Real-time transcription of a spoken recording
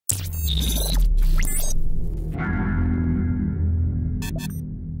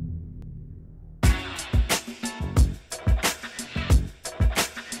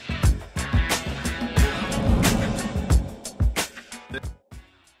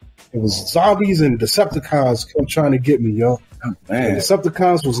It was zombies and Decepticons come trying to get me, yo. Oh, man.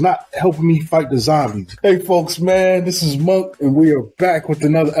 Decepticons was not helping me fight the zombies. Hey, folks, man, this is Monk, and we are back with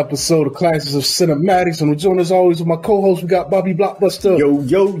another episode of Classes of Cinematics. And we're joined as always with my co-host. We got Bobby Blockbuster. Yo,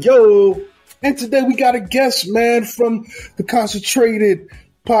 yo, yo. And today we got a guest, man, from the Concentrated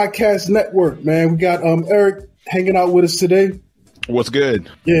Podcast Network, man. We got Eric hanging out with us today. What's good?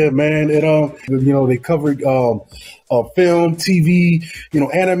 Yeah, man. They covered film, TV,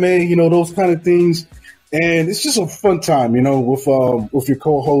 anime, those kind of things. And it's just a fun time, with your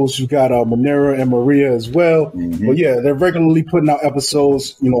co-hosts. You got Manera and Maria as well. Mm-hmm. But yeah, they're regularly putting out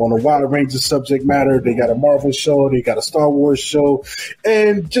episodes, on a wide range of subject matter. They got a Marvel show, they got a Star Wars show,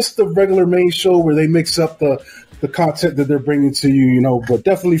 and just the regular main show where they mix up the content that they're bringing to you, but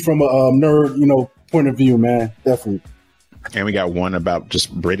definitely from a nerd, point of view, man. Definitely. And we got one about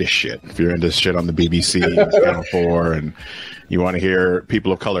just British shit. If you're into shit on the BBC and Channel 4 and you want to hear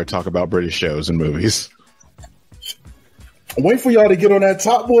people of color talk about British shows and movies. I'm waiting for y'all to get on that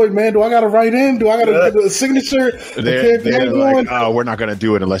Top Boy, man. Do I got to write in? Do I got to get a signature? They're like, oh, we're not going to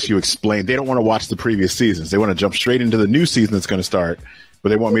do it unless you explain. They don't want to watch the previous seasons. They want to jump straight into the new season that's going to start, but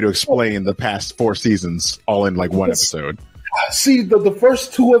they want me to explain the past 4 seasons all in like one episode. See, the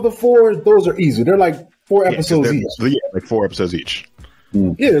first 2 of the 4, those are easy. They're like 4 episodes each. Yeah, like 4 episodes each.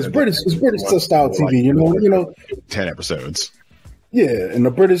 Yeah, it's British style TV, 10 episodes. Yeah, and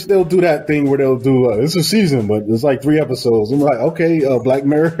the British, they'll do that thing where they'll do, it's a season, but it's like 3 episodes. I'm like, okay, Black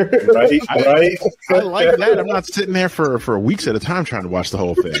Mirror. Right. I like that. I'm not sitting there for weeks at a time trying to watch the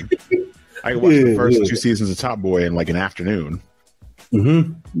whole thing. I can watch the first 2 seasons of Top Boy in like an afternoon.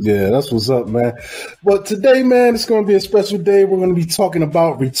 Mm-hmm. Yeah, that's what's up, man. But today, man, it's going to be a special day. We're going to be talking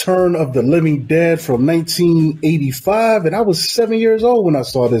about Return of the Living Dead from 1985. And I was 7 years old when I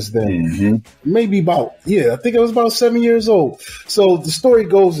saw this then. Mm-hmm. Maybe I think I was about 7 years old. So the story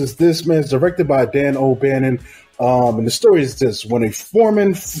goes is this, man. It's directed by Dan O'Bannon. And the story is this. When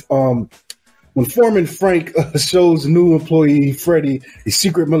foreman Frank shows new employee Freddy a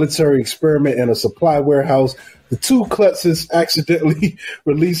secret military experiment in a supply warehouse, the 2 klutzes accidentally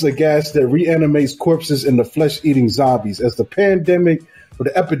release a gas that reanimates corpses into flesh-eating zombies. As the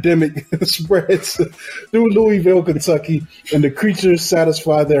epidemic spreads through Louisville, Kentucky, and the creatures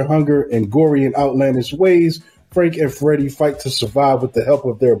satisfy their hunger in gory and outlandish ways, Frank and Freddy fight to survive with the help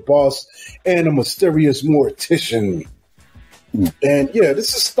of their boss and a mysterious mortician. And yeah,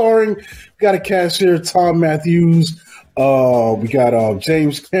 this is starring, we got a cast here, Tom Matthews, we got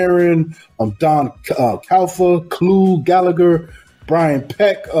James Karen, Don Calfa, Clue Gallagher, Brian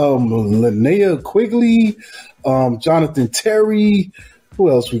Peck, Linnea Quigley, Jonathan Terry. Who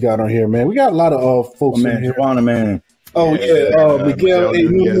else we got on here, man? We got a lot of folks in here. Giovanna, man. Oh yeah, Miguel A.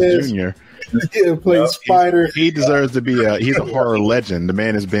 Nunez Jr. Yeah, playing Spider. He deserves to be he's a horror legend. The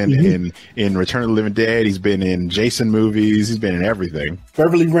man has been in Return of the Living Dead. He's been in Jason movies. He's been in everything.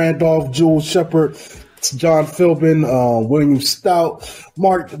 Beverly Randolph, Jules Shepard, John Philbin, William Stout,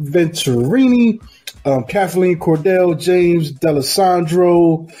 Mark Venturini, Kathleen Cordell, James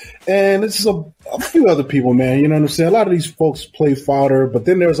D'Alessandro, and it's a few other people, man. You know what I'm saying? A lot of these folks play fodder, but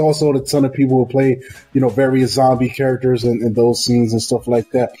then there's also a ton of people who play, various zombie characters in those scenes and stuff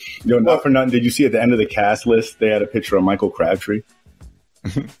like that. Not for nothing. Did you see at the end of the cast list, they had a picture of Michael Crabtree?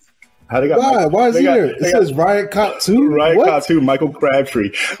 Why is he there? It says Riot Cop 2? Riot Cop 2, Michael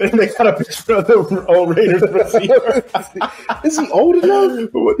Crabtree. They got a picture of the old Raiders receiver. Is he old enough?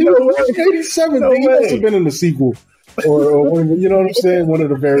 He was 87. He must have been in the sequel. Or you know what I'm saying? One of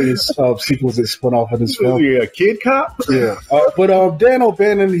the various sequels that spun off of this film. Was he a kid cop? Yeah. But Dan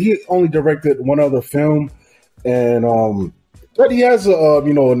O'Bannon, he only directed one other film. And but he has a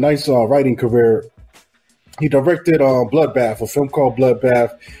nice writing career. He directed Bloodbath, a film called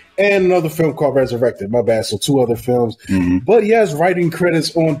Bloodbath, and another film called Resurrected. My bad. So 2 other films. Mm-hmm. But he has writing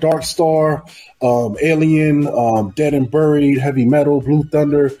credits on Dark Star, Alien, Dead and Buried, Heavy Metal, Blue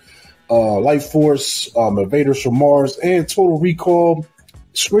Thunder, Life Force, Invaders from Mars, and Total Recall,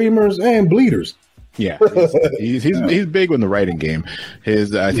 Screamers, and Bleeders. Yeah, he's big in the writing game.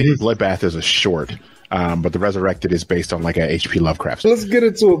 I think Bloodbath is a short. But the Resurrected is based on like a H.P. Lovecraft. So let's get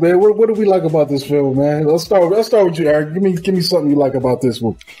into it, man. What do we like about this film, man? Let's start with you, Eric. Give me something you like about this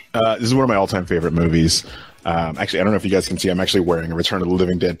one. This is one of my all-time favorite movies. Actually, I don't know if you guys can see. I'm actually wearing a Return of the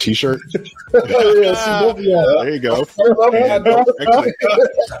Living Dead T-shirt. There you go. Actually, I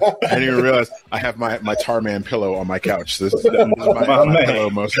didn't even realize I have my Tarman pillow on my couch. This is my pillow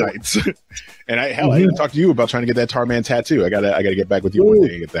most nights. And I even talked to you about trying to get that Tarman tattoo. I gotta get back with you one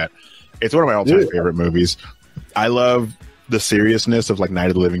day and get that. It's one of my all-time favorite movies. I love the seriousness of like Night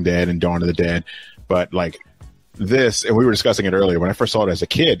of the Living Dead and Dawn of the Dead, but like this, and we were discussing it earlier, when I first saw it as a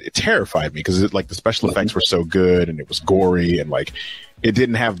kid, it terrified me because like the special effects were so good and it was gory and like it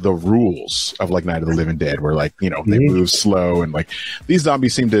didn't have the rules of like Night of the Living Dead where like, you know, they move slow and like these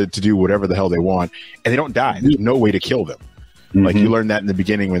zombies seem to do whatever the hell they want and they don't die. There's no way to kill them. Like you learn that in the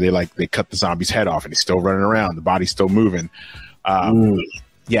beginning when they cut the zombie's head off and he's still running around, the body's still moving.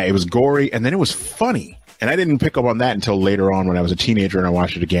 Yeah, it was gory and then it was funny. And I didn't pick up on that until later on when I was a teenager and I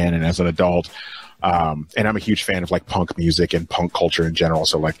watched it again and as an adult. And I'm a huge fan of like punk music and punk culture in general.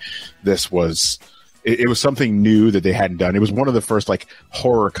 So like this was, it was something new that they hadn't done. It was one of the first like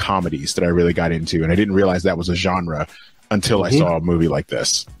horror comedies that I really got into. And I didn't realize that was a genre until I saw a movie like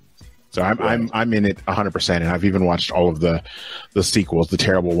this. So I'm in it 100%. And I've even watched all of the sequels, the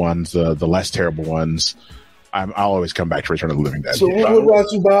terrible ones, the less terrible ones. I'll always come back to Return of the Living Dead. So what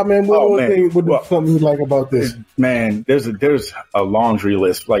about you, Bob, man? What something you like about this? Man, there's a laundry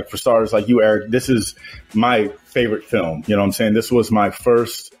list. Like for starters, like you, Eric, this is my favorite film. You know what I'm saying? This was my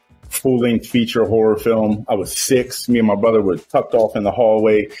first full-length feature horror film. I was 6. Me and my brother were tucked off in the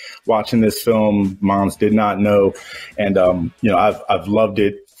hallway watching this film. Moms did not know. And, you know, I've loved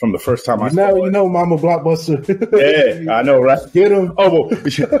it from the first time I saw it. Now you know Mama Blockbuster. Yeah, I know, right? Get him. Oh,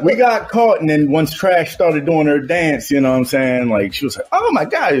 well, we got caught, and then once Trash started doing her dance, you know what I'm saying? Like, she was like, oh, my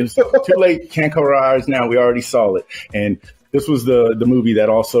God, it's too late. Can't cover our eyes now. We already saw it. And this was the movie that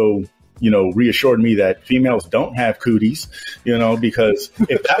also, you know, reassured me that females don't have cooties, you know, because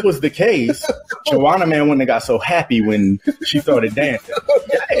if that was the case, Joanna Man wouldn't have got so happy when she started dancing.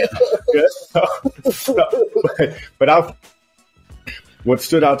 But what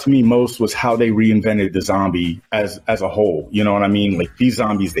stood out to me most was how they reinvented the zombie as a whole. You know what I mean? Like these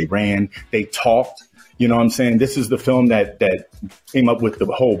zombies, they ran, they talked. You know what I'm saying? This is the film that came up with the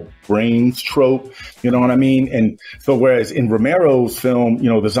whole brains trope. You know what I mean? And so whereas in Romero's film, you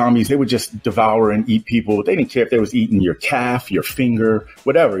know, the zombies, they would just devour and eat people. They didn't care if they was eating your calf, your finger,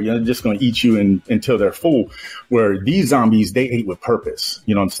 whatever. You know, they're just going to eat you until they're full. Where these zombies, they ate with purpose.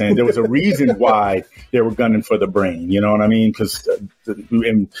 You know what I'm saying? There was a reason why they were gunning for the brain. You know what I mean? Because,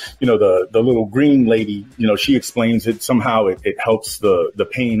 you know, the little green lady, you know, she explains it. Somehow it helps the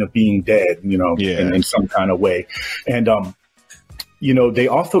pain of being dead, you know, in some kind of way. And, you know, they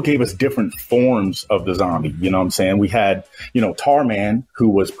also gave us different forms of the zombie. You know what I'm saying? We had, you know, Tarman, who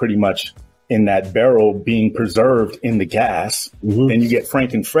was pretty much in that barrel being preserved in the gas. Then you get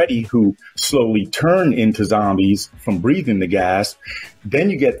Frank and Freddy, who slowly turn into zombies from breathing the gas. Then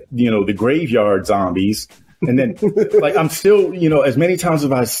you get, you know, the graveyard zombies. And then, like, I'm still, you know, as many times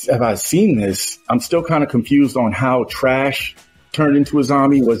have I seen this, I'm still kind of confused on how Trash turned into a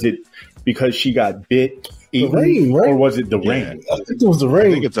zombie. Was it because she got bit? Rain, right? Or was it the rain? I think it was the rain.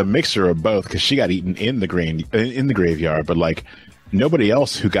 I think it's a mixture of both because she got eaten in the graveyard, but like nobody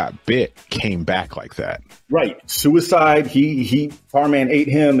else who got bit came back like that. Right. Suicide. Tarman ate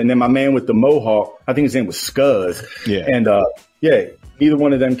him, and then my man with the mohawk, I think his name was Scuzz. Yeah. And neither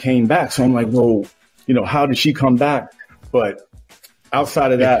one of them came back. So I'm like, well, you know, how did she come back? But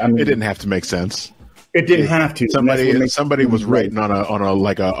outside of that, I mean, it didn't have to make sense. It didn't have to. Somebody was writing on a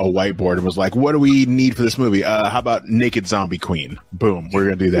whiteboard and was like, "What do we need for this movie? How about naked zombie queen? Boom, we're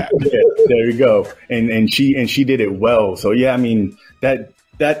gonna do that." Yeah, there you go. And she did it well. So yeah, I mean that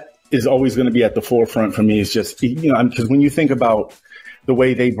is always going to be at the forefront for me. Is just, you know, because when you think about the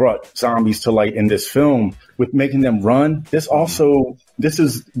way they brought zombies to light in this film with making them run, this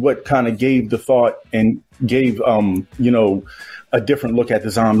is what kind of gave the thought and gave you know, a different look at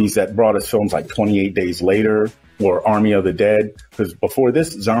the zombies that brought us films like 28 Days Later or Army of the Dead. Because before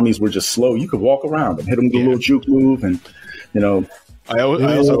this, zombies were just slow. You could walk around and hit them with a little juke move, and you know. I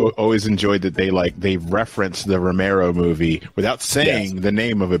also always enjoyed that they reference the Romero movie without saying the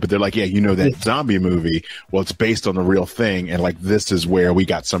name of it, but they're like, yeah, you know that zombie movie. Well, it's based on the real thing, and like this is where we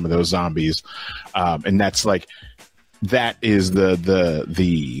got some of those zombies, and that's like that is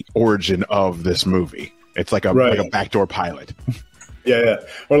the origin of this movie. It's like a backdoor pilot. Yeah.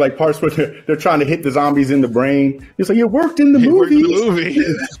 Or like parts where they're trying to hit the zombies in the brain. It's like, it worked in the movie.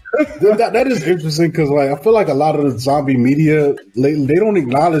 That is interesting because like I feel like a lot of the zombie media lately, they don't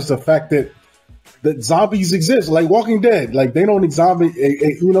acknowledge the fact that that zombies exist, like Walking Dead. Like they don't they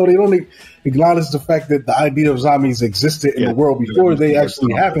don't acknowledge the fact that the idea of zombies existed in the world before they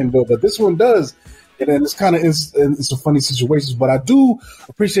actually happened. But this one does. And then it's a funny situation, but I do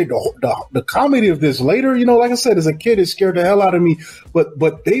appreciate the comedy of this later. Like I said, as a kid, it scared the hell out of me,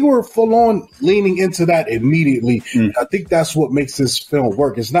 but they were full on leaning into that immediately. I think that's what makes this film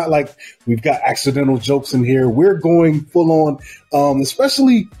work. It's not like we've got accidental jokes in here. We're going full on,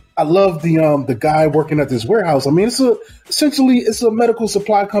 especially. I love the guy working at this warehouse. I mean, essentially it's a medical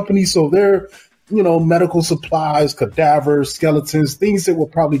supply company, so they're medical supplies, cadavers, skeletons, things that will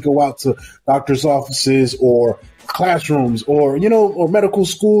probably go out to doctors' offices or classrooms or medical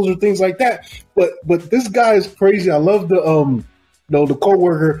schools or things like that. But this guy is crazy. I love the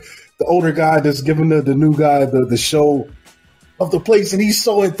coworker, the older guy that's giving the new guy the show of the place, and he's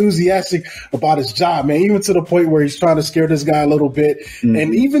so enthusiastic about his job, man, even to the point where he's trying to scare this guy a little bit.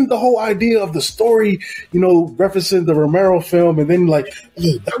 And even the whole idea of the story, referencing the Romero film, and then like,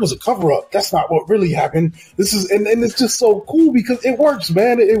 hey, that was a cover-up. That's not what really happened. This is, and it's just so cool because it works,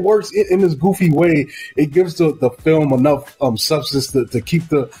 man. It works in this goofy way. It gives the film enough substance to keep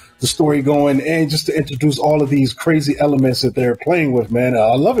the story going and just to introduce all of these crazy elements that they're playing with, man.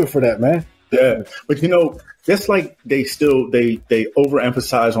 I love it for that, man. Yeah, but just like they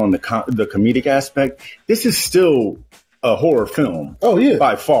overemphasize on the comedic aspect, this is still a horror film. Oh yeah,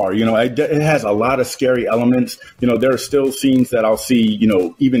 by far. It has a lot of scary elements. There are still scenes that I'll see,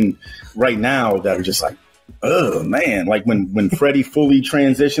 even right now that are just like, oh man, like when Freddy fully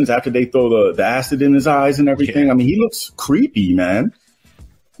transitions after they throw the acid in his eyes and everything. Yeah. I mean, he looks creepy, man.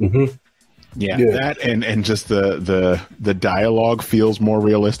 Mm-hmm. Yeah, that and just the dialogue feels more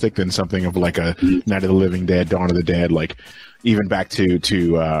realistic than something of like a Night of the Living Dead, Dawn of the Dead, like even back to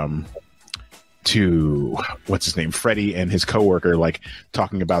what's his name, Freddy and his coworker, like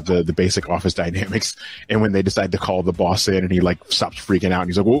talking about the basic office dynamics, and when they decide to call the boss in, and he like stops freaking out, and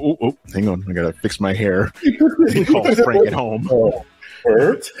he's like, whoa, hang on, I gotta fix my hair. And he calls Frank at home.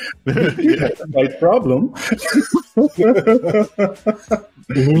 Hurt? My problem.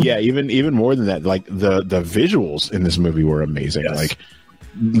 Yeah, even more than that, like the visuals in this movie were amazing. Yes. Like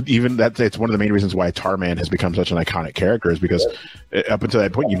even it's one of the main reasons why Tarman has become such an iconic character, is because up until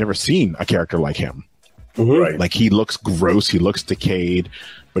that point you've never seen a character like him. Right. Like he looks gross, he looks decayed,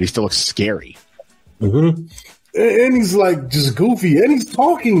 but he still looks scary. And he's like just goofy, and he's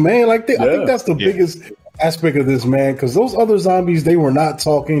talking, man. Like I think that's the biggest aspect of this, man, because those other zombies, they were not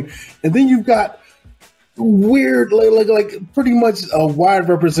talking, and then you've got weird, like pretty much a wide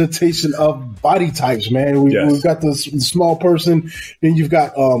representation of body types, man. We've got the small person, then you've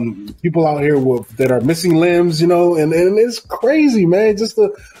got people out here that are missing limbs, and it's crazy, man. Just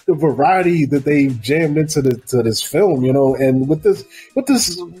the variety that they jammed into this film, and with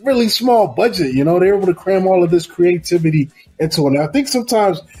this really small budget, they're able to cram all of this creativity into it. And I think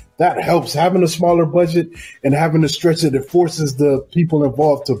sometimes that helps, having a smaller budget and having to stretch it. It forces the people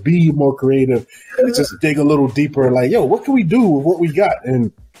involved to be more creative and just dig a little deeper. Like, yo, what can we do with what we got?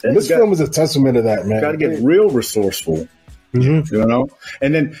 And this film is a testament to that, man. Got to get real resourceful,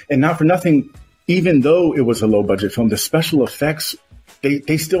 And not for nothing, even though it was a low budget film, the special effects,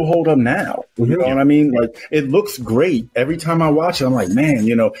 they still hold up now. You know what I mean? Like, it looks great. Every time I watch it, I'm like, man,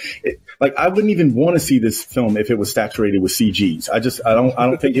 like I wouldn't even want to see this film if it was saturated with CGs. I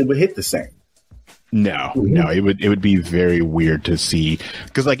don't think it would hit the same. No, it would be very weird to see,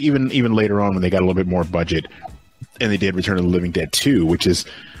 because like even later on when they got a little bit more budget and they did Return of the Living Dead 2, which is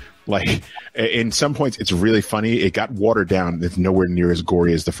like, in some points it's really funny. It got watered down. It's nowhere near as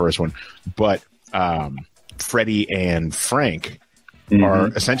gory as the first one, but Freddy and Frank are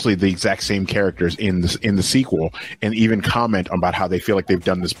essentially the exact same characters in the sequel, and even comment about how they feel like they've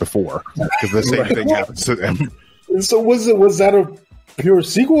done this before, because the same thing happens to them. So was that a pure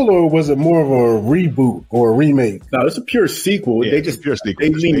sequel, or was it more of a reboot or a remake? No, it's a pure sequel. Yeah, they just pure sequel.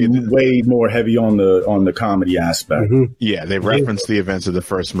 They lean way more heavy on the comedy aspect. Yeah, they reference the events of the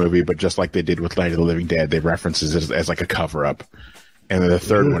first movie, but just like they did with Night of the Living Dead, they reference it as like a cover up. And then the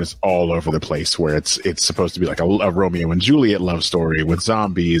third one is all over the place, where it's supposed to be like a Romeo and Juliet love story with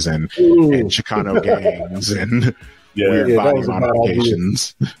zombies and Chicano gangs and weird body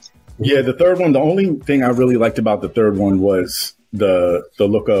modifications. Yeah, the third one, the only thing I really liked about the third one was the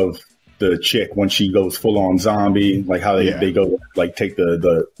look of the chick when she goes full on zombie, like how they go like take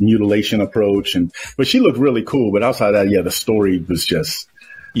the mutilation approach, but she looked really cool. But outside of that, the story was just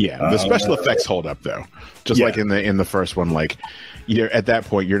the special effects hold up though, just like in the first one, like. At that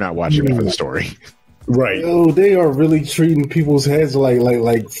point, you're not watching it for the story. Right. Yo, they are really treating people's heads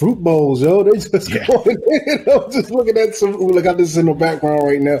like fruit bowls, yo. They just going in. I'm just looking at I got this in the background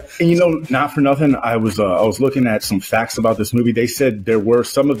right now. And not for nothing, I was looking at some facts about this movie. They said there were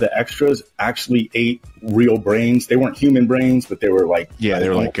some of the extras actually ate real brains. They weren't human brains, but they were like they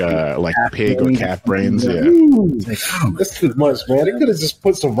were like pig or cat brains. Yeah. That's too much, man. They could have just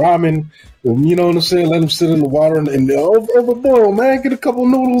put some ramen. You know what I'm saying? Let them sit in the water and overboil, man. Get a couple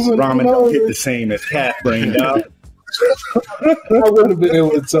noodles and ramen don't hit the same as cat brain. I wouldn't have been able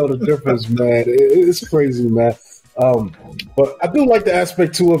to tell the difference, man. It's crazy, man. But I do like the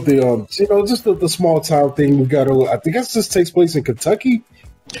aspect too of the just the small town thing. We got to. I think this takes place in Kentucky.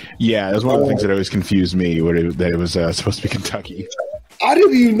 Yeah, that's one of the things that always confused me. That it was supposed to be Kentucky. I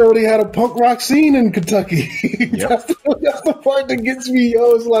didn't even know they had a punk rock scene in Kentucky. Yep. That's the part that gets me.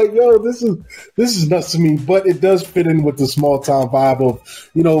 Yo, it's like, yo, this is nuts to me. But it does fit in with the small town vibe of,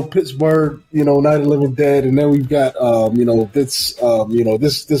 Pittsburgh, Night of the Living Dead, and then we've got this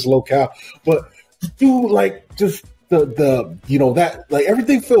locale. But just the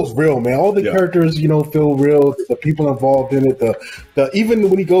everything feels real, man. All the characters, feel real. The people involved in it. The even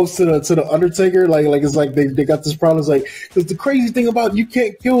when he goes to the Undertaker, it's like they got this problem. It's like, because the crazy thing about you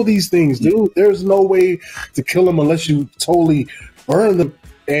can't kill these things, dude. There's no way to kill them unless you totally burn them.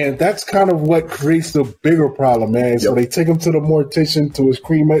 And that's kind of what creates the bigger problem, man. So they take him to the mortician, to his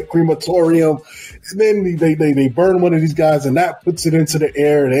crematorium, and then they burn one of these guys, and that puts it into the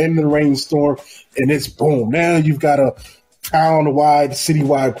air, and end of the rainstorm, and it's boom. Now you've got a town-wide,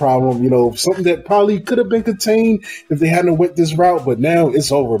 city-wide problem, something that probably could have been contained if they hadn't went this route, but now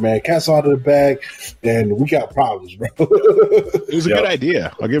it's over, man. Cat's out of the bag, and we got problems, bro. It was a good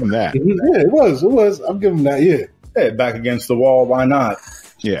idea. I'll give him that. Yeah, it was. I'll give him that, yeah, back against the wall, why not?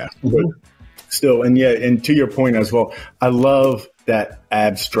 Yeah. But still, and to your point as well, I love that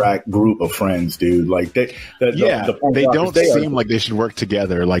abstract group of friends, dude. Like they don't seem like they should work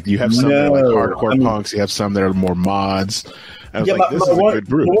together. Like you have some that are like hardcore punks, you have some that are more mods. I was like, this is a good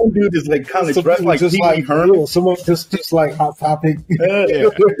group. One dude is like kind of dressed like Pee-wee Herman. Someone just like Hot Topic. And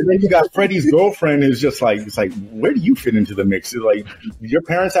then you got Freddy's girlfriend who's just like, it's like, where do you fit into the mix? It's like, your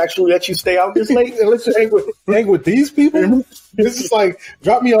parents actually let you stay out this late? Let you hang with these people? This is like,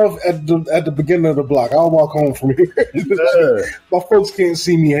 drop me off at the beginning of the block. I'll walk home from here. My folks can't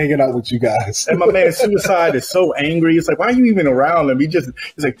see me hanging out with you guys. And my man Suicide is so angry. It's like, why are you even around him? He's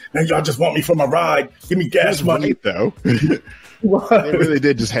like, man, y'all just want me for my ride. Give me gas money. Though. They really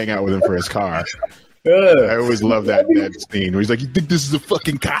did just hang out with him for his car. I always love that scene where he's like, you think this is a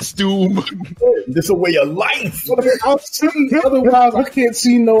fucking costume? This is a way of life. Otherwise, I can't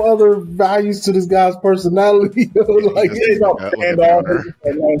see no other values to this guy's personality.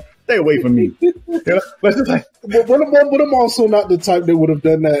 Stay away from me. But I'm also not the type that would have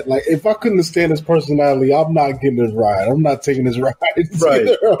done that. Like, if I couldn't stand his personality, I'm not getting his ride. I'm not taking his ride. Right.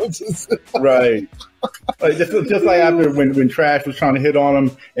 Right. Like, just like after when Trash was trying to hit on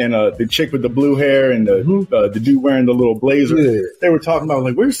him, and the chick with the blue hair and the dude wearing the little blazer, they were talking about,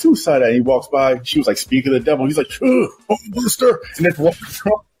 like, where's Suicide at? And he walks by. She was like, speak of the devil. He's like, Booster. And then walks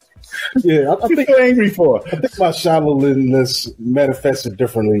off. Yeah, I think so angry for. I think my shallowliness manifested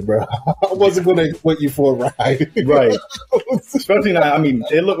differently, bro. I wasn't going to wait you for a ride, right? Especially now, I mean,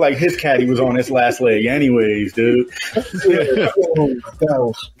 it looked like his caddy was on his last leg, anyways, dude. He's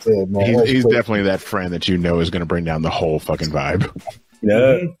definitely that friend that is going to bring down the whole fucking vibe.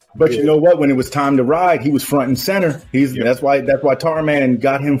 Yeah, but you know what? When it was time to ride, he was front and center. That's why Tarman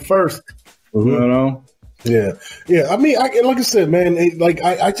got him first. You know. Yeah. I mean, like I said, man,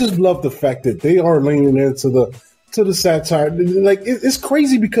 I just love the fact that they are leaning into the satire. Like, it's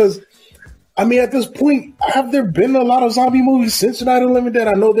crazy because, I mean, at this point, have there been a lot of zombie movies since Night of the Living Dead?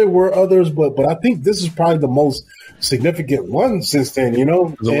 I know there were others, but I think this is probably the most significant one since then, There's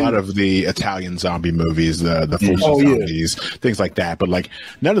a lot of the Italian zombie movies, the full zombies, things like that, but like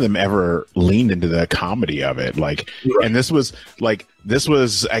none of them ever leaned into the comedy of it. Like, and this was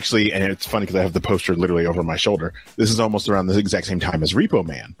actually, and it's funny because I have the poster literally over my shoulder. This is almost around the exact same time as Repo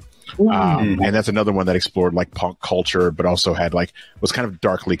Man. And that's another one that explored like punk culture, but also had was kind of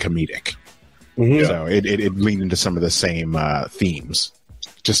darkly comedic. So it leaned into some of the same themes.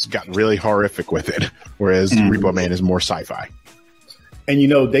 Just got really horrific with it, whereas Repo Man is more sci-fi.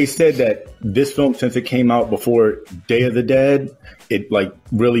 And they said that this film, since it came out before Day of the Dead, it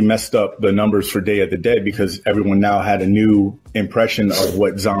really messed up the numbers for Day of the Dead because everyone now had a new impression of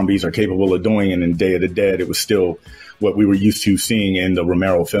what zombies are capable of doing. And in Day of the Dead, it was still what we were used to seeing in the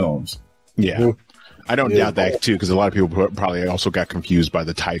Romero films. Yeah. I don't doubt that too, because a lot of people probably also got confused by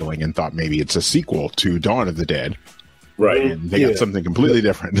the titling and thought maybe it's a sequel to Dawn of the Dead. Right. And they got something completely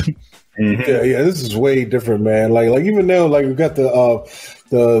different. Mm-hmm. Yeah, this is way different, man. Like even now, like we got the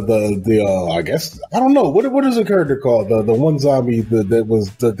I guess I don't know what is the character called, the one zombie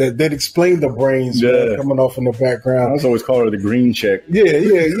that explained the brains coming off in the background. I was always call her the green chick. Yeah.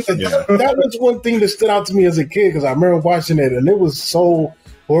 That was one thing that stood out to me as a kid because I remember watching it and it was so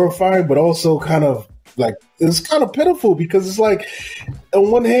horrifying, but also kind of like it's kind of pitiful because it's like on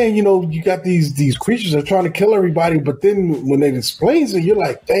one hand, you know, you got these creatures that are trying to kill everybody, but then when it explains it, you're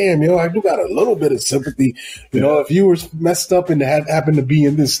like, damn, I do got a little bit of sympathy. You know, if you were messed up and happened to be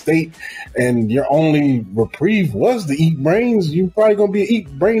in this state and your only reprieve was to eat brains, you're probably gonna be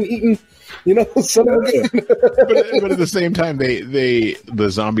brain eating. You know, but at the same time, the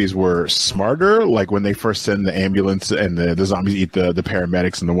zombies were smarter. Like when they first send the ambulance and the zombies eat the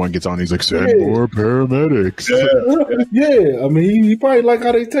paramedics, and the one gets on, he's like, "Send more paramedics." Yeah. I mean, he probably like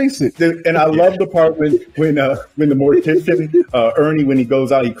how they taste it. And I love the part when the mortician Ernie, when he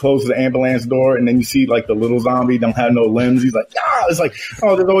goes out, he closes the ambulance door, and then you see like the little zombie don't have no limbs. He's like, it's like,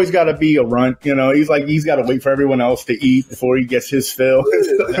 oh, there's always got to be a runt. You know, he's like, he's got to wait for everyone else to eat before he gets his fill.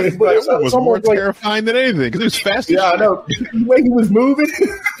 Was more terrifying than anything because it was fast. Yeah, I know. The way he was moving.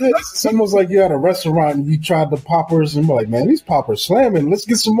 It's almost like you're at a restaurant and you tried the poppers and you're like, man, these poppers slamming. Let's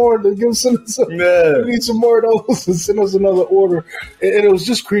get some more. We need some more of those and send us another order. And it was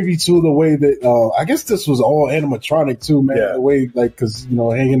just creepy too, the way that I guess this was all animatronic too, man. Yeah. The way because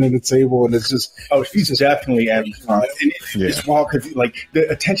hanging in the table and it's just she's definitely animatronic. And it's wild because like the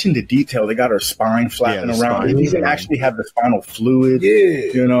attention to detail. They got her spine flapping around. He didn't actually have the spinal fluid.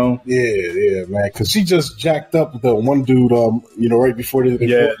 Yeah, man, because she just jacked up the one dude, right before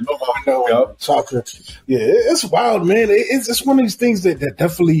they soccer. Yeah, it's wild, man. It's one of these things that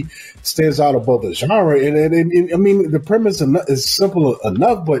definitely stands out above the genre. And I mean, the premise is simple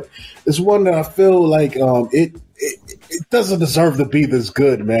enough, but it's one that I feel like it doesn't deserve to be this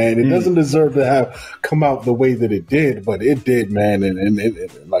good, man. It doesn't deserve to have come out the way that it did, but it did, man.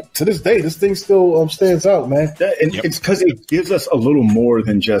 And like to this day, this thing still stands out, man. It's because it gives us a little more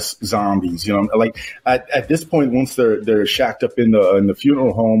than just zombies, you know. Like at this point, once they're shacked up in the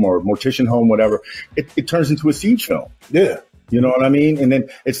funeral home or mortician home, whatever, it turns into a siege film. Yeah, you know what I mean. And then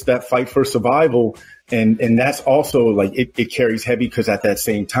it's that fight for survival. And that's also like it carries heavy because at that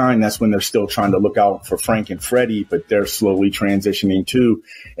same time, that's when they're still trying to look out for Frank and Freddy, but they're slowly transitioning too.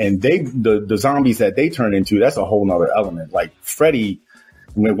 And the zombies that they turn into, that's a whole nother element. Like Freddy,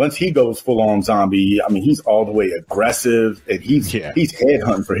 once he goes full on zombie, I mean, he's all the way aggressive and he's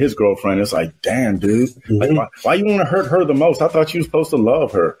headhunting for his girlfriend. It's like, damn, dude, like why you want to hurt her the most? I thought you were supposed to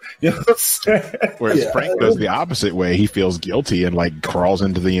love her. You know what I'm saying? Whereas Frank goes the opposite way. He feels guilty and like crawls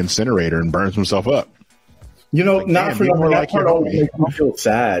into the incinerator and burns himself up. You know, like, not for nothing. That part always makes me feel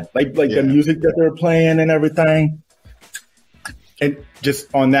sad. Like the music that they're playing and everything. And just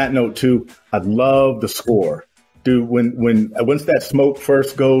on that note too, I love the score. Dude, once that smoke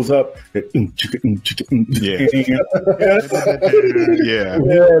first goes up,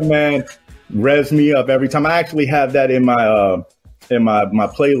 yeah, man, revs me up every time. I actually have that in my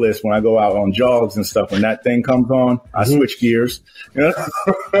playlist when I go out on jogs and stuff. When that thing comes on, I switch gears. You know?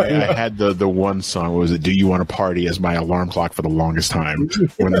 I had the one song. What was it? "Do You Want to Party?" as my alarm clock for the longest time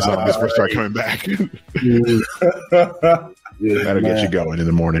when the zombies first start coming back. That'll get you going in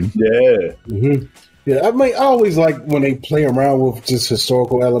the morning. Yeah. Mm-hmm. Yeah, I mean, I always like when they play around with just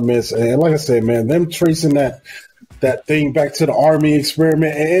historical elements, and like I said, man, them tracing that thing back to the Army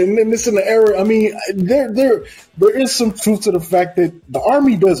experiment, and this in the era. I mean, there is some truth to the fact that the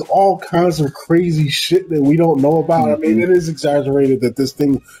Army does all kinds of crazy shit that we don't know about. Mm-hmm. I mean, it is exaggerated that this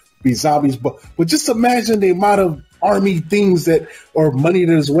thing be zombies, but just imagine the amount of Army things that or money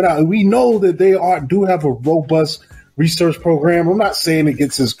that is went out. And we know that they do have a robust research program. I'm not saying it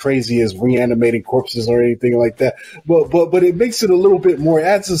gets as crazy as reanimating corpses or anything like that, but it makes it a little bit more,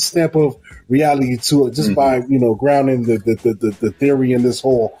 adds a stamp of reality to it just by, grounding the theory in this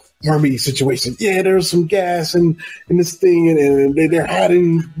whole Army situation. Yeah, there's some gas in this thing and they're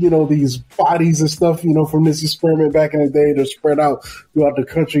hiding, these bodies and stuff, from this experiment back in the day. They're spread out throughout the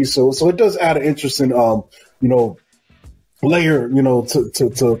country. So it does add an interesting, layer,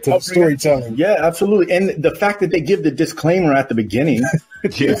 to storytelling. Yeah, absolutely. And the fact that they give the disclaimer at the beginning.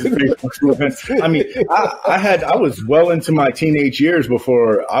 I mean, I was well into my teenage years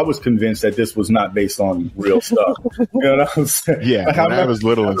before I was convinced that this was not based on real stuff. You know what I'm saying? Yeah, like, when I was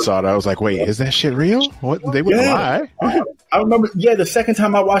little and saw it, I was like, wait, is that shit real? What? They wouldn't lie. I remember, the second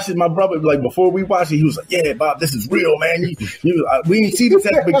time I watched it, my brother, like, before we watched it, he was like, yeah, Bob, this is real, man. We didn't see this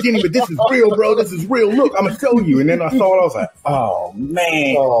at the beginning, but this is real, bro. This is real. Look, I'm going to tell you. And then I saw it, I was like, oh,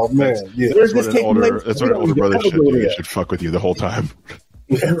 man. Yeah. That's what an older brother should do. He should fuck with you the whole time.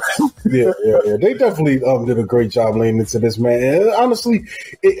 Yeah. They definitely did a great job laying into this, man. And honestly,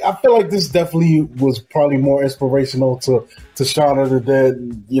 I feel like this definitely was probably more inspirational to Shaun of the Dead,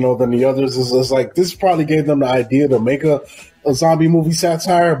 than the others. It's like this probably gave them the idea to make a zombie movie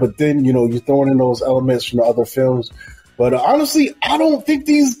satire, but then you're throwing in those elements from the other films. But honestly, I don't think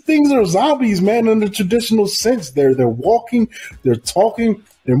these things are zombies, man, in the traditional sense. They're walking, they're talking,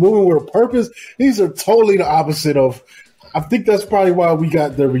 they're moving with a purpose. These are totally the opposite of. I think that's probably why we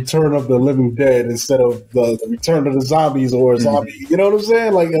got the Return of the Living Dead instead of the Return of the Zombies or zombie. You know what I'm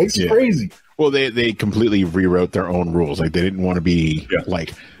saying? Like, it's crazy. Well, they completely rewrote their own rules. Like, they didn't want to be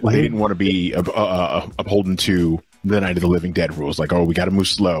they didn't want to be upholden to the Night of the Living Dead rules. Like, oh, we got to move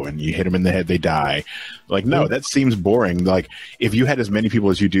slow, and you hit them in the head, they die. Like, no, that seems boring. Like, if you had as many people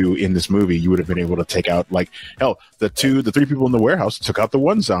as you do in this movie, you would have been able to take out, like, hell, the three people in the warehouse took out the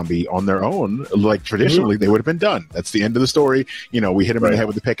one zombie on their own. Like, traditionally, they would have been done. That's the end of the story. We hit him in the head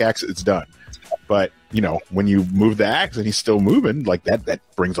with the pickaxe, it's done. But, when you move the axe and he's still moving, like, that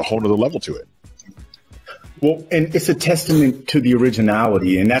brings a whole nother level to it. Well, and it's a testament to the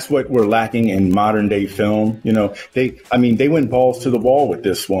originality, and that's what we're lacking in modern day film. They went balls to the wall with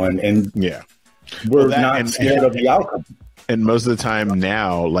this one, and we're not scared of the outcome. And most of the time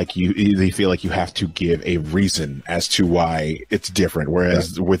now, like they feel like you have to give a reason as to why it's different.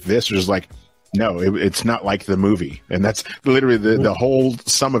 Whereas with this, you're just like, no, it's not like the movie, and that's literally the whole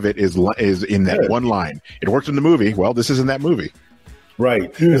sum of it is in that one line. It worked in the movie. Well, this isn't that movie.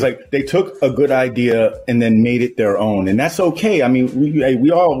 Right. It's like they took a good idea and then made it their own. And that's okay. I mean, we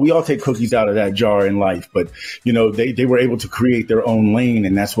all take cookies out of that jar in life, but they were able to create their own lane,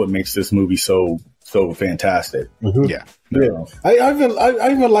 and that's what makes this movie so fantastic. Mm-hmm. Yeah. I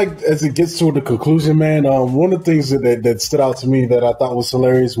even like, as it gets to the conclusion, man, one of the things that stood out to me that I thought was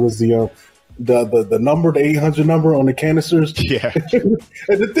hilarious was the number, the 800 number on the canisters. Yeah.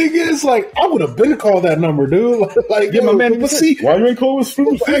 And the thing is, like, I would have been called that number, dude. Like, my man, but see, why you ain't call us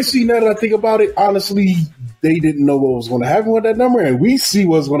food? Actually, now that I think about it, honestly, they didn't know what was going to happen with that number, and we see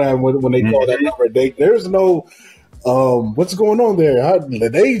what's going to happen when they call that number. There's no, what's going on there?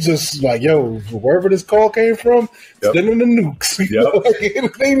 They just like, yo, wherever this call came from, sending the nukes. Like, they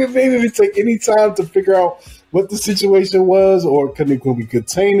didn't take any time to figure out what the situation was, or can we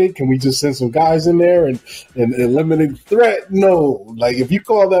contain it? Can we just send some guys in there and eliminate the threat? No. Like, if you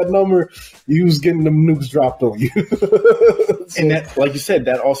call that number, you was getting them nukes dropped on you. And that, like you said,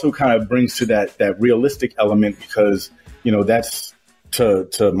 that also kind of brings to that realistic element, because, that's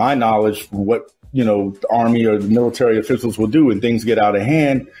to my knowledge, what, the army or the military officials will do when things get out of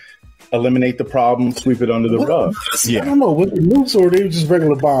hand. Eliminate the problem, sweep it under the rug. I don't know. Was it nukes or they were just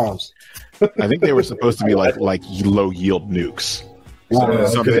regular bombs? I think they were supposed to be like low yield nukes.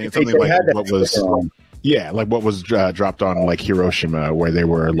 Something like what was like what was dropped on like Hiroshima, where they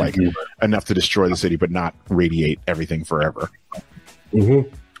were like enough to destroy the city but not radiate everything forever.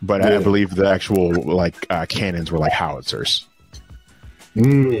 Mm-hmm. But I believe the actual cannons were like howitzers.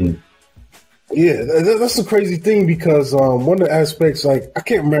 Yeah, that's the crazy thing, because one of the aspects, like, I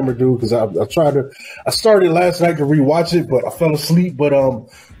can't remember, dude, because I started last night to rewatch it, but I fell asleep. But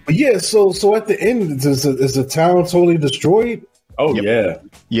yeah, so at the end, is the town totally destroyed? Oh yep.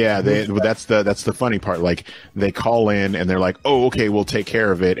 Yeah. That's the funny part. Like, they call in and they're like, oh, okay, we'll take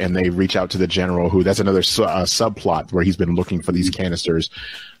care of it, and they reach out to the general, who that's another subplot where he's been looking for these canisters.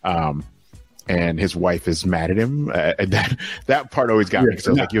 And his wife is mad at him. That part always got me, because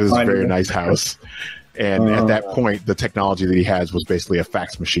I was like, he has this very nice house. And at that point, the technology that he has was basically a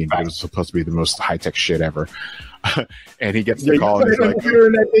fax machine, but it was supposed to be the most high-tech shit ever. And he gets the call, and he's like, computer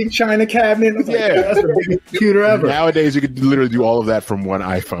in that big China cabinet. That's the biggest computer ever. Nowadays, you could literally do all of that from one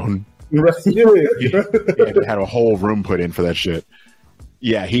iPhone. It had a whole room put in for that shit.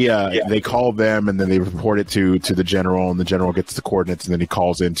 Yeah, they called them, and then they report it to the general, and the general gets the coordinates, and then he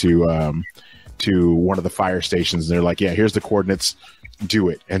calls into to one of the fire stations, and they're like, yeah, here's the coordinates, do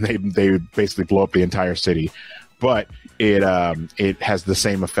it. And they basically blow up the entire city. But it has the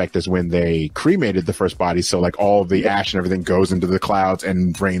same effect as when they cremated the first body, so like all of the ash and everything goes into the clouds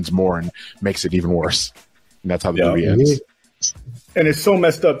and rains more and makes it even worse. And that's how the movie ends. And it's so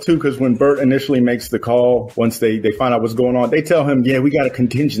messed up too, because when Bert initially makes the call, once they find out what's going on, they tell him, yeah, we got a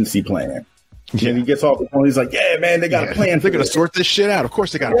contingency plan. Yeah. And he gets off the phone. He's like, yeah, man, they got a plan. They're going to sort this shit out. Of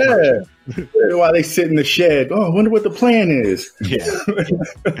course they got a plan. While they sit in the shed. Oh, I wonder what the plan is. Yeah.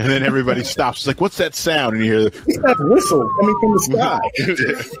 And then everybody stops. It's like, what's that sound? And you hear it's that whistle coming from the sky.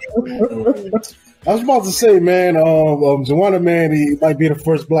 I was about to say, man, Joanna, man, he might be the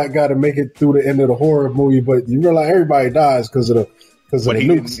first black guy to make it through the end of the horror movie, but you realize everybody dies because of because of the he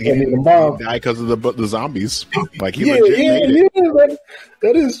nukes didn't and the bomb. die because of the zombies. Like he Yeah, legit made it.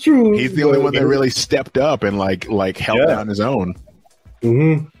 that is true. He's the only one that really stepped up and like held down his own.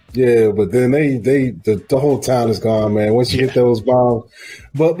 Mm-hmm. Yeah, but then the whole town is gone, man. Once you get those bombs,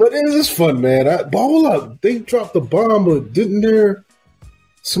 but it's fun, man. Hold up, they dropped the bomb, but didn't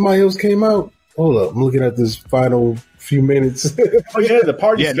somebody else came out? Hold up, I'm looking at this final few minutes. Oh yeah, the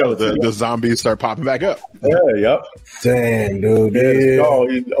party. Yeah, no, the zombies start popping back up. Yeah, yep. Dang, dude. Yeah. Oh,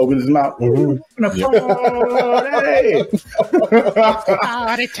 he opens his mouth. Mm-hmm.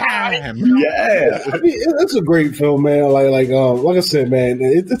 Party time. Yeah. I mean, it's a great film, man. Like I said, man,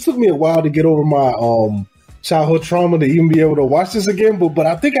 it took me a while to get over my childhood trauma to even be able to watch this again. But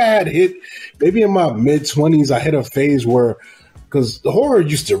I think I had hit maybe in my mid-20s. I hit a phase where, because the horror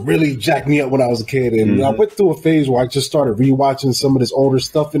used to really jack me up when I was a kid, and I went through a phase where I just started rewatching some of this older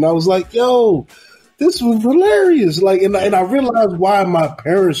stuff, and I was like, "Yo, this was hilarious!" Like, and I realized why my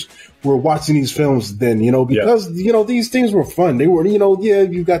parents were watching these films then, because these things were fun. They were,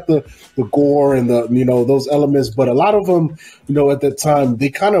 you got the gore and the those elements, but a lot of them, at that time, they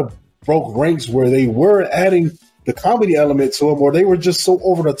kind of broke ranks where they were adding the comedy element to them, or they were just so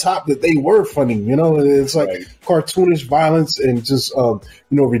over the top that they were funny. It's like cartoonish violence and just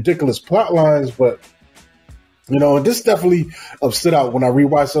ridiculous plot lines. But and this definitely stood out when I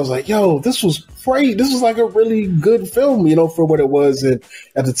rewatched. I was like, "Yo, this was great. This was like a really good film, for what it was at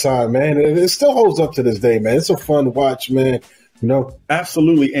the time, man." And it still holds up to this day, man. It's a fun watch, man.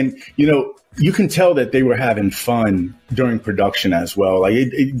 Absolutely, and you can tell that they were having fun during production as well.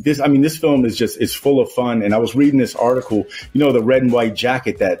 Like this film is full of fun. And I was reading this article, the red and white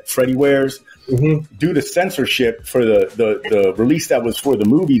jacket that Freddy wears. Mm-hmm. Due to censorship for the release that was for the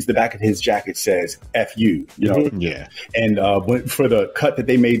movies, the back of his jacket says "F you," Yeah. And for the cut that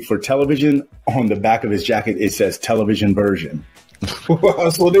they made for television, on the back of his jacket it says "television version."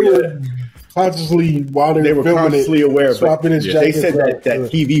 So they were consciously, while they were consciously aware, but his they said that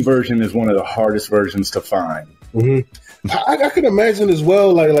TV version is one of the hardest versions to find. Mm-hmm. I can imagine as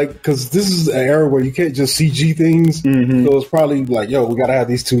well, like because this is an era where you can't just CG things, so it's probably like, "Yo, we gotta have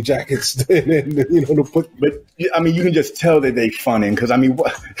these two jackets," to put. But I mean, you can just tell that they funning, because I mean,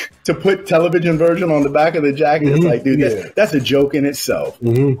 to put television version on the back of the jacket, it's like, dude, that's a joke in itself.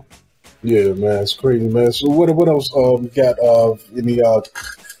 Mm-hmm. Yeah, man, it's crazy, man. So what else we got? Any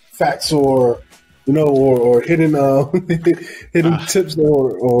facts or or hidden hidden tips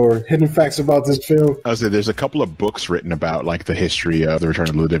or hidden facts about this film? I would say there's a couple of books written about like the history of the Return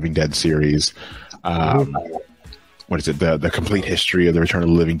of the Living Dead series. What is it? The Complete History of the Return of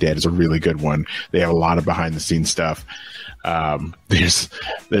the Living Dead is a really good one. They have a lot of behind the scenes stuff. There's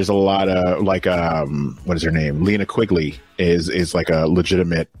a lot of like what is her name? Lena Quigley is like a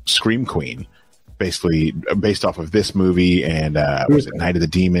legitimate scream queen, basically based off of this movie and was it Night of the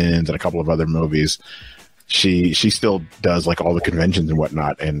Demons and a couple of other movies. She still does like all the conventions and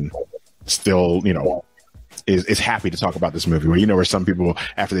whatnot, and still is happy to talk about this movie. Where some people,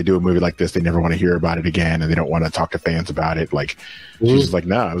 after they do a movie like this, they never want to hear about it again and they don't want to talk to fans about it. Like she's just like,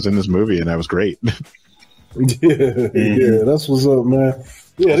 "No, I was in this movie and that was great." Yeah, that's what's up, man.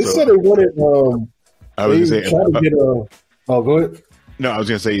 Yeah, they said they wanted. I was going to say, go ahead. No, I was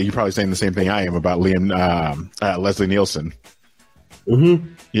going to say, you're probably saying the same thing I am about Leslie Nielsen.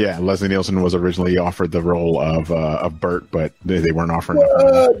 Mm-hmm. Yeah, Leslie Nielsen was originally offered the role of Bert, but they weren't offering.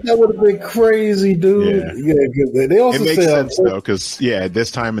 That would have been crazy, dude. Yeah, they also it makes sense though, because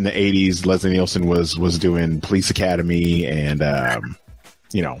this time in the '80s, Leslie Nielsen was doing Police Academy and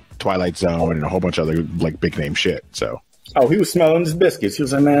Twilight Zone and a whole bunch of other like big name shit. So. Oh, he was smelling his biscuits. He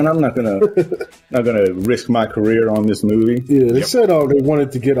was like, "Man, I'm not gonna risk my career on this movie." Yeah, they said they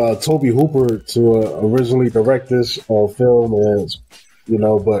wanted to get Toby Hooper to originally direct this film, and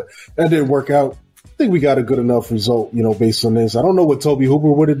but that didn't work out. I think we got a good enough result, based on this. I don't know what Toby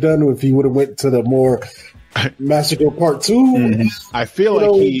Hooper would have done if he would have went to the more Massacre Part 2. Mm-hmm. I feel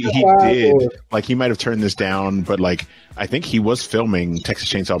like he did. Like he might have turned this down, but like I think he was filming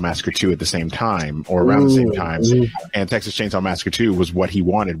Texas Chainsaw Massacre 2 at the same time or around the same time. And Texas Chainsaw Massacre 2 was what he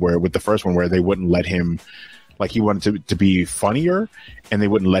wanted, where with the first one where they wouldn't let him, like he wanted to be funnier and they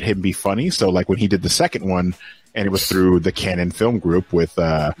wouldn't let him be funny. So like when he did the second one, and it was through the Canon Film Group with,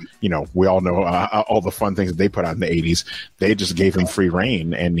 we all know all the fun things that they put out in the 80s. They just gave him free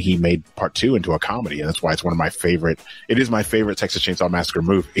reign, and he made Part 2 into a comedy. And that's why it's one of my favorite. It is my favorite Texas Chainsaw Massacre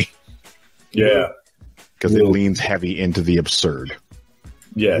movie. Yeah. Because it leans heavy into the absurd.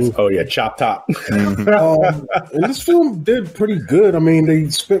 Yes. Oh, yeah. Chop top. And this film did pretty good. I mean, they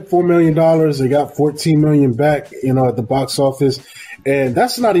spent $4 million. They got $14 million back, at the box office. And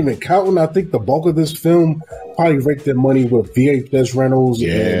that's not even counting. I think the bulk of this film probably raked their money with VHS rentals.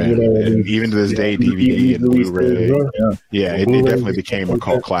 And, and even to this day, DVD and Blu-ray. It definitely became a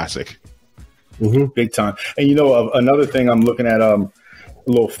cult classic. Big time. And you know, another thing I'm looking at, a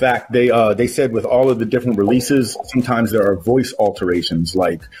little fact, they said with all of the different releases, sometimes there are voice alterations,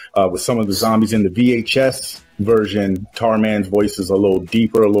 like with some of the zombies in the VHS version, Tarman's voice is a little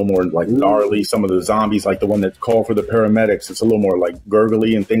deeper, a little more like gnarly. Some of the zombies, like the one that called for the paramedics, it's a little more like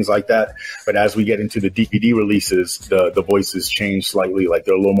gurgly and things like that. But as we get into the DVD releases, the voices change slightly, like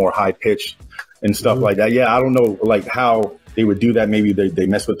they're a little more high pitched and stuff like that. Yeah, I don't know like how they would do that. Maybe they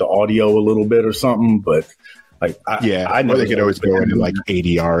mess with the audio a little bit or something, but like I know they could always go in and like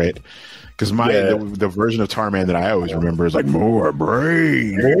ADR it. Because the version of Tarman that I always remember is like more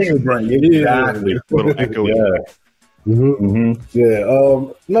brain. Exactly. Little echo.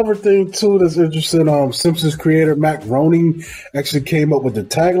 Another thing too that's interesting. Simpsons creator Matt Groening actually came up with the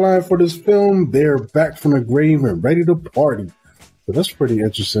tagline for this film. They're back from the grave and ready to party. So that's pretty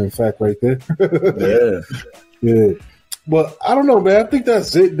interesting fact right there. Yeah. But I don't know, man. I think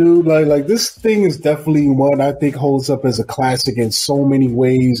that's it, dude. Like this thing is definitely one I think holds up as a classic in so many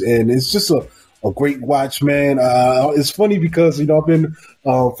ways, and it's just a great watch, man. It's funny because I've been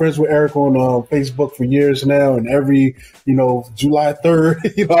friends with Eric on Facebook for years now, and every July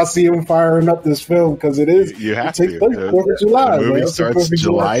 3rd, I see him firing up this film because it is. You have to. July. The movie starts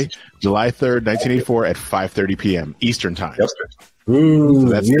July 3rd, 1984 at 5:30 p.m. Eastern time. Yep. So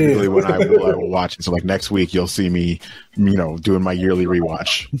that's typically when I will watch it. So like next week, you'll see me, doing my yearly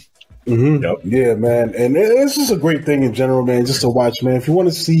rewatch. Yep. Yeah, man. And it's just a great thing in general, man, just to watch, man. If you want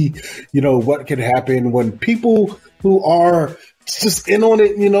to see, what can happen when people who are just in on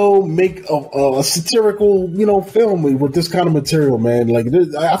it, make a satirical, film with this kind of material, man. Like,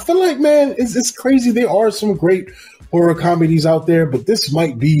 I feel like, man, it's crazy. There are some great horror comedies out there, but this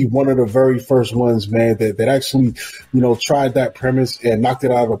might be one of the very first ones, man, that actually, tried that premise and knocked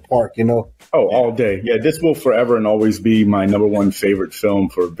it out of the park, Oh, all day. Yeah, this will forever and always be my number one favorite film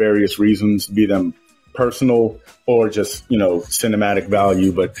for various reasons, be them personal or just, cinematic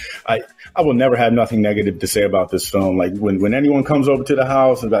value. But I will never have nothing negative to say about this film. Like when anyone comes over to the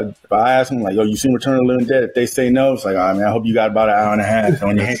house, if I ask them like, "Oh, you seen Return of the Living Dead?" If they say no, it's like, "I hope you got about an hour and a half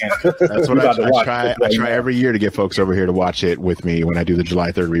on your hands." That's what I try every year to get folks over here to watch it with me when I do the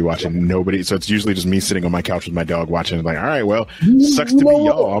July 3rd rewatch, and nobody. So it's usually just me sitting on my couch with my dog watching. It's like, all right, well, sucks to be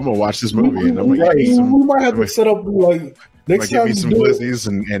y'all. I'm gonna watch this movie, and I'm like, we might have to set up like. Next give me some glizzies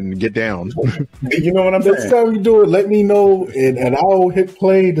and get down. You know what I'm saying? Next time you do it, let me know, and I'll hit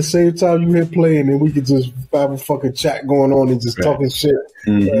play the same time you hit play, and then we can just have a fucking chat going on and just talking shit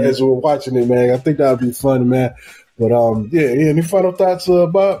as we're watching it, man. I think that would be fun, man. But any final thoughts,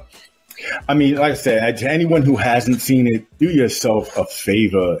 Bob? I mean, like I said, to anyone who hasn't seen it, do yourself a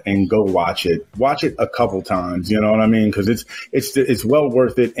favor and go watch it. Watch it a couple times, you know what I mean? Because it's well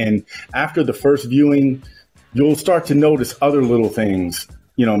worth it. And after the first viewing, you'll start to notice other little things,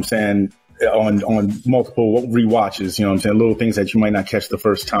 you know what I'm saying, on multiple rewatches, you know what I'm saying, little things that you might not catch the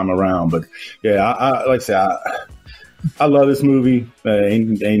first time around. But yeah, I like I said, I love this movie.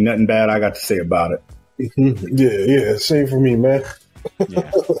 Ain't nothing bad I got to say about it. Yeah, same for me, man. Yeah,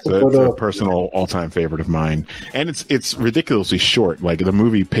 so it's a personal all-time favorite of mine, and it's ridiculously short. Like the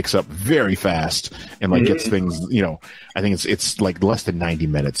movie picks up very fast and like gets things. I think it's like less than 90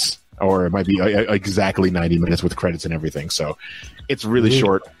 minutes. Or it might be exactly 90 minutes with credits and everything. So it's really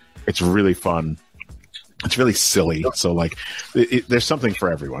short. It's really fun. It's really silly. So like, there's something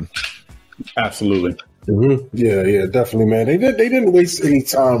for everyone. Absolutely. Yeah, definitely, man. They didn't waste any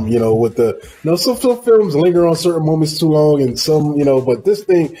time, with some films linger on certain moments too long, and some, but this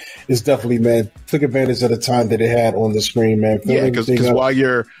thing is definitely, man, took advantage of the time that it had on the screen, man. Yeah, because while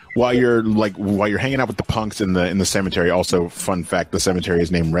you're hanging out with the punks in the cemetery, also fun fact, the cemetery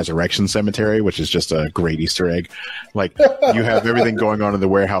is named Resurrection Cemetery, which is just a great Easter egg. Like you have everything going on in the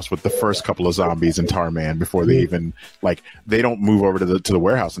warehouse with the first couple of zombies and Tarman before they even they don't move over to the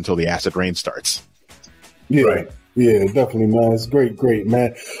warehouse until the acid rain starts. Yeah, right. Yeah, definitely, man. It's great,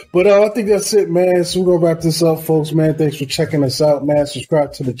 man. But I think that's it, man. So we're going to wrap this up, folks, man. Thanks for checking us out, man.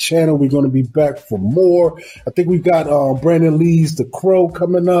 Subscribe to the channel. We're going to be back for more. I think we got Brandon Lee's The Crow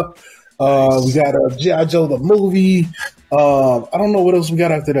coming up. We got G.I. Joe the movie. I don't know what else we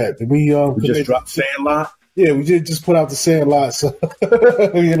got after that. Did we just dropped Sandlot? Yeah, we did just put out the Sandlot, so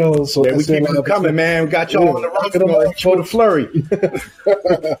So yeah, we keep them coming, man. We got y'all on the road for the flurry.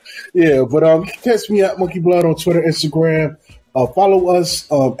 Yeah, but catch me at Monkey Blood on Twitter, Instagram. Follow us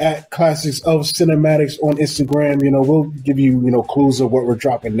at Classics of Cinematics on Instagram. We'll give you clues of what we're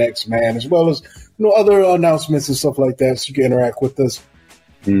dropping next, man, as well as other announcements and stuff like that, so you can interact with us.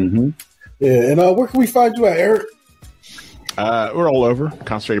 Mm-hmm. Yeah, and where can we find you at, Eric? We're all over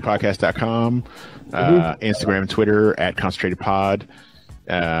concentratedpodcast.com, Instagram, Twitter at concentratedpod.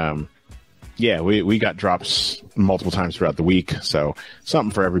 We got drops multiple times throughout the week, so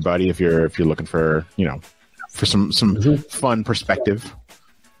something for everybody if you're looking for for some fun perspective.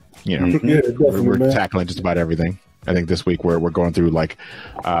 We're tackling just about everything. I think this week we're going through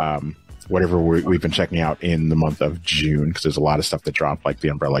whatever we've been checking out in the month of June, because there's a lot of stuff that dropped, like the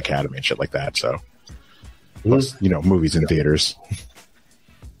Umbrella Academy and shit like that. So, plus, movies in theaters.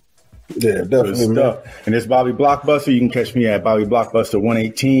 Yeah, definitely stuff. And it's Bobby Blockbuster. You can catch me at Bobby Blockbuster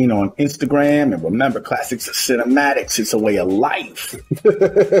 118 on Instagram. And remember, classics are cinematics. It's a way of life.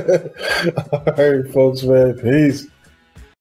 All right, folks, man. Peace.